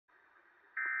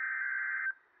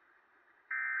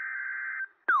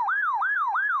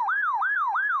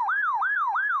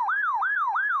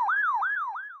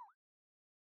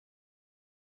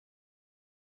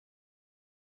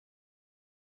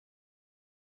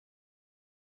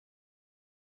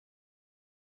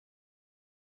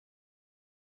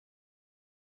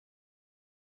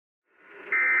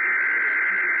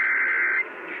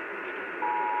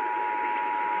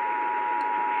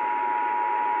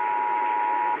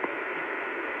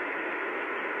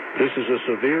This is a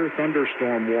severe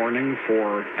thunderstorm warning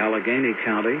for Allegheny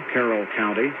County, Carroll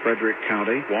County, Frederick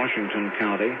County, Washington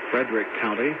County, Frederick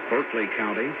County, Berkeley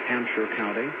County, Hampshire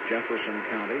County, Jefferson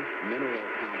County, Mineral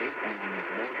County, and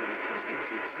Morgan County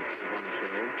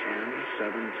until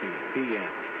 10:17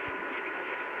 p.m.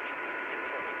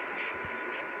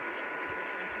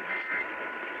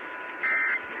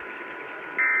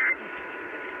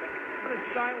 Put a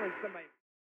silence somebody.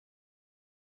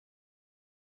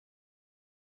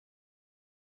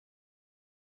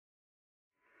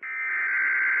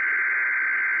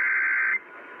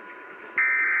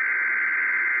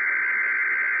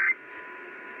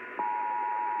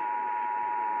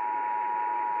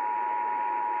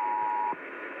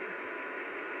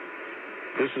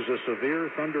 This is a severe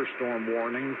thunderstorm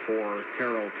warning for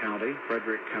Carroll County,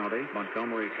 Frederick County,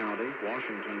 Montgomery County,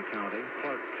 Washington County,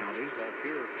 Clark County,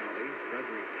 Lapeer County,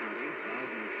 Frederick County,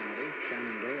 Loudoun County,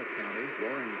 Shenandoah County,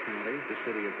 Warren County, the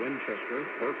city of Winchester,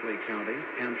 Berkeley County,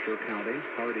 Hampshire County,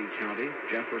 Hardy County,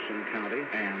 Jefferson County,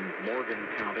 and Morgan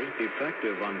County,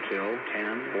 effective until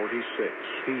 10:46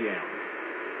 p.m.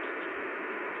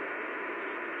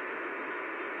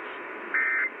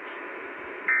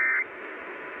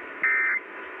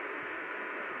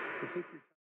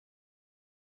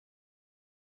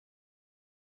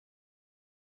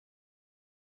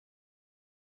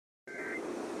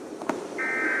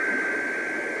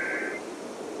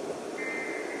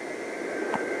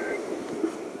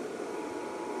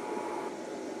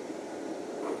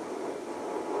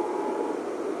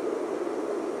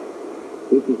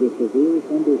 This is a severe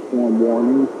thunderstorm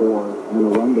warning for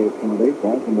Anne Arundel County,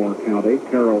 Baltimore County,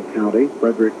 Carroll County,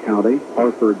 Frederick County,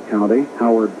 Harford County,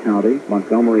 Howard County,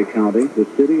 Montgomery County, the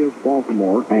city of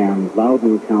Baltimore, and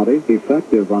Loudoun County,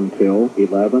 effective until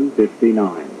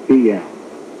 11:59 p.m.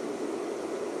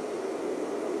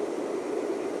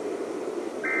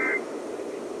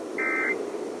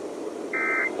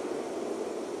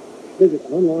 Visit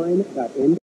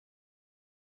online.n.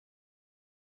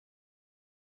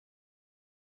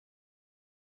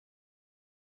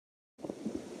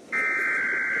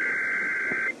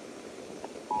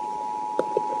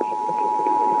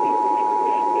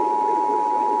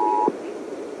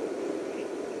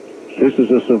 This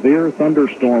is a severe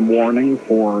thunderstorm warning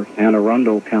for Anne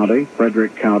Arundel County,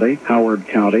 Frederick County, Howard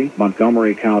County,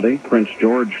 Montgomery County, Prince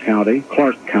George County,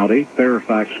 Clark County,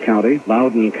 Fairfax County,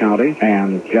 Loudoun County,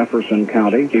 and Jefferson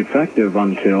County, effective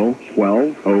until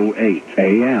 12:08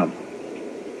 a.m.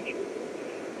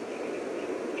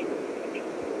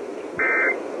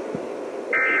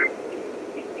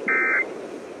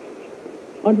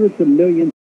 Hundreds of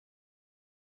millions.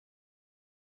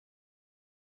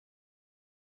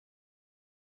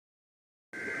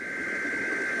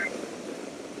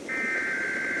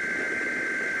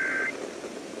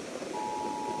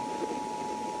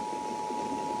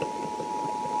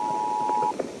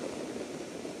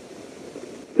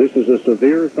 This is a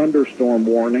severe thunderstorm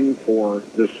warning for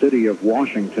the city of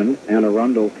Washington, Anne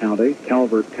Arundel County,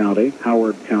 Calvert County,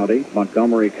 Howard County,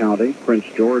 Montgomery County, Prince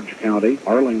George County,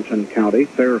 Arlington County,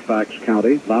 Fairfax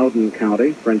County, Loudoun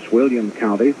County, Prince William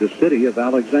County, the city of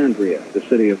Alexandria, the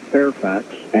city of Fairfax,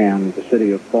 and the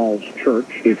city of Falls Church,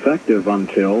 effective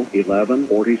until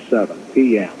 11:47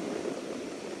 p.m.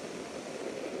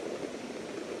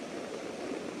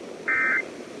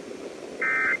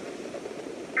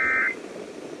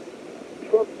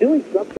 Doing something.